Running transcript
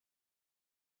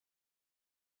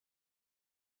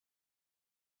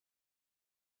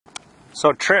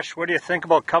So Trish, what do you think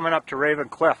about coming up to Raven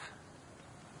Cliff?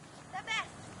 The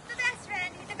best,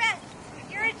 Randy, the best.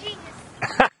 You're a genius.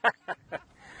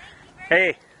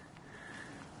 Hey,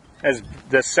 as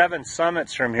the 7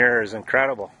 summits from here is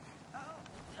incredible. Oh,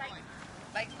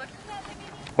 like looking at it,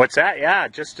 maybe? What's that? Yeah,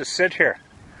 just to sit here.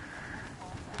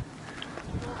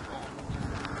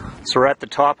 So we're at the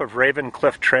top of Raven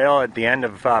Cliff Trail at the end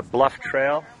of Bluff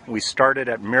Trail. We started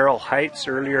at Merrill Heights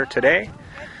earlier today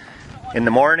in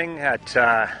the morning at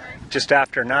just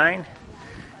after 9,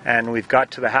 and we've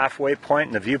got to the halfway point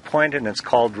in the viewpoint, and it's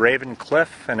called Raven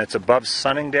Cliff, and it's above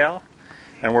Sunningdale,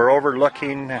 and we're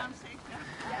overlooking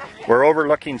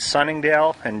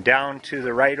Sunningdale, and down to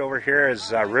the right over here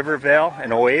is Rivervale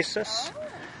and Oasis.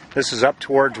 This is up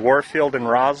towards Warfield and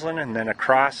Rossland, and then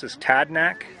across is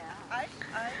Tadnak.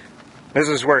 This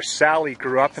is where Sally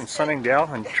grew up in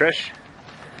Sunningdale, and Trish?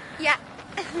 Yeah.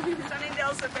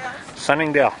 Sunningdale's the best.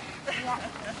 Sunningdale. Yeah.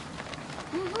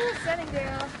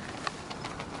 Sunningdale.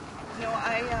 No,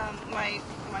 my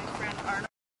friend Arnold.